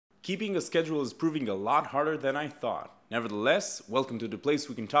Keeping a schedule is proving a lot harder than I thought. Nevertheless, welcome to the place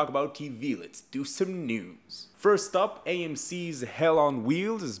we can talk about TV. Let's do some news. First up, AMC's Hell on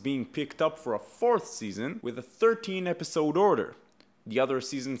Wheels is being picked up for a 4th season with a 13-episode order. The other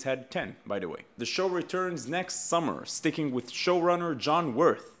seasons had 10, by the way. The show returns next summer, sticking with showrunner John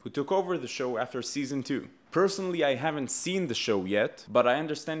Wirth, who took over the show after season 2. Personally, I haven't seen the show yet, but I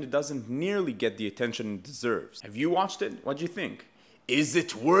understand it doesn't nearly get the attention it deserves. Have you watched it? What do you think? Is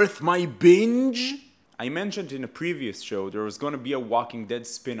it worth my binge? I mentioned in a previous show there was going to be a Walking Dead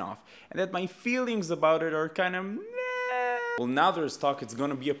spin-off, and that my feelings about it are kind of meh. Well, now there's talk it's going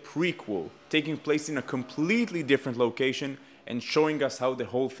to be a prequel, taking place in a completely different location and showing us how the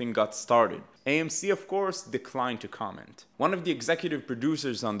whole thing got started. AMC, of course, declined to comment. One of the executive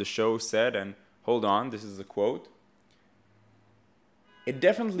producers on the show said, and hold on, this is a quote, "It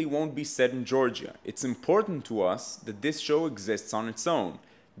definitely won't be set in Georgia. It's important to us that this show exists on its own.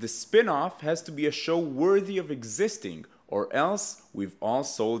 The spin-off has to be a show worthy of existing, or else we've all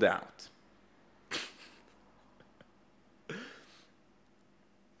sold out."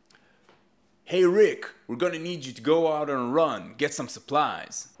 "Hey Rick, we're gonna need you to go out on a run, get some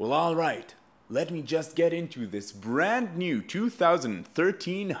supplies." "Well, alright, let me just get into this brand new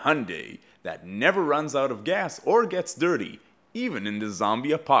 2013 Hyundai that never runs out of gas or gets dirty, even in the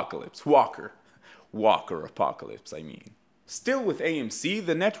zombie apocalypse. Walker apocalypse, I mean. Still with AMC,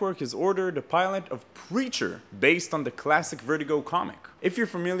 the network has ordered a pilot of Preacher based on the classic Vertigo comic. If you're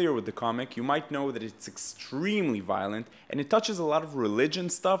familiar with the comic, you might know that it's extremely violent and it touches a lot of religion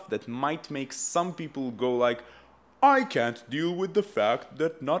stuff that might make some people go like, "I can't deal with the fact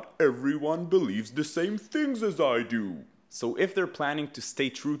that not everyone believes the same things as I do." So if they're planning to stay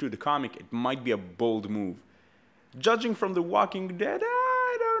true to the comic, it might be a bold move. Judging from The Walking Dead,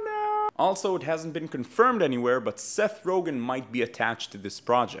 I don't know. Also, it hasn't been confirmed anywhere, but Seth Rogen might be attached to this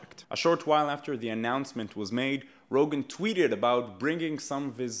project. A short while after the announcement was made, Rogen tweeted about bringing some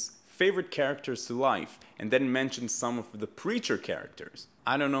of his favorite characters to life, and then mentioned some of the Preacher characters.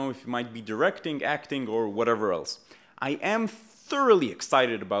 I don't know if he might be directing, acting, or whatever else. I am thoroughly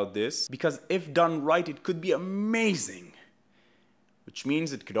excited about this, because if done right, it could be amazing. Which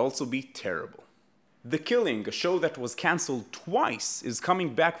means it could also be terrible. The Killing, a show that was cancelled twice, is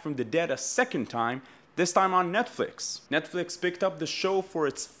coming back from the dead a second time, this time on Netflix. Netflix picked up the show for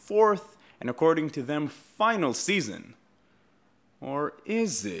its 4th, and according to them, final season. Or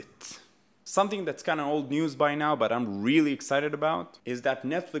is it? Something that's kinda old news by now, but I'm really excited about, is that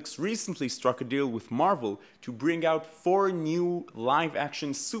Netflix recently struck a deal with Marvel to bring out 4 new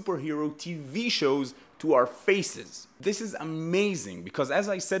live-action superhero TV shows to our faces. This is amazing because, as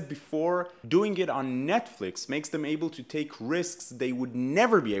I said before, doing it on Netflix makes them able to take risks they would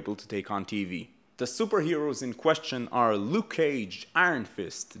never be able to take on TV. The superheroes in question are Luke Cage, Iron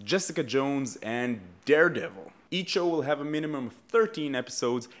Fist, Jessica Jones, and Daredevil. Each show will have a minimum of 13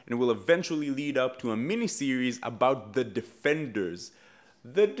 episodes and will eventually lead up to a mini-series about the Defenders.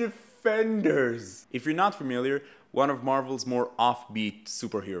 The Defenders! If you're not familiar, one of Marvel's more offbeat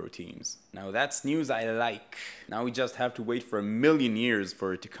superhero teams. Now that's news I like. Now we just have to wait for 1,000,000 years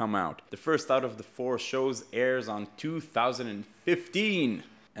for it to come out. The first out of the 4 shows airs on 2015.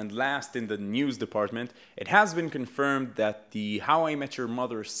 And last in the news department, it has been confirmed that the How I Met Your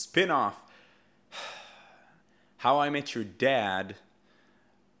Mother spin-off, How I Met Your Dad,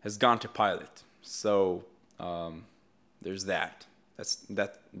 has gone to pilot. So there's that.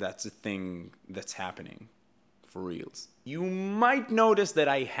 That's a thing that's happening. For reals. You might notice that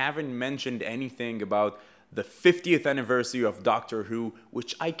I haven't mentioned anything about the 50th anniversary of Doctor Who,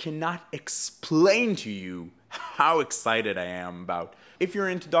 which I cannot explain to you how excited I am about. If you're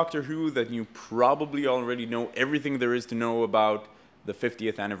into Doctor Who, then you probably already know everything there is to know about the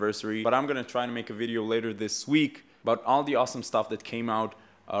 50th anniversary, but I'm gonna try to make a video later this week about all the awesome stuff that came out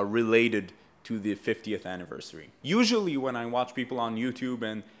related to the 50th anniversary. Usually when I watch people on YouTube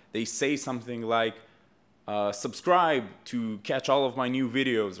and they say something like, subscribe to catch all of my new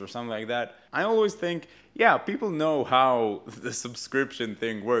videos or something like that, I always think, yeah, people know how the subscription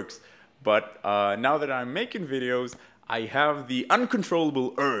thing works, but now that I'm making videos, I have the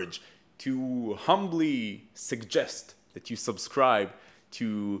uncontrollable urge to humbly suggest that you subscribe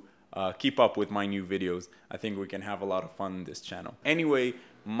to keep up with my new videos. I think we can have a lot of fun on this channel. Anyway,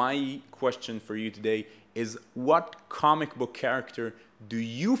 my question for you today is, what comic book character do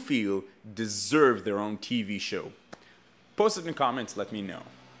you feel deserve their own TV show? Post it in the comments, let me know.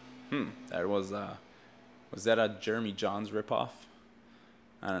 That was that a Jeremy Johns ripoff?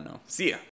 I don't know. See ya.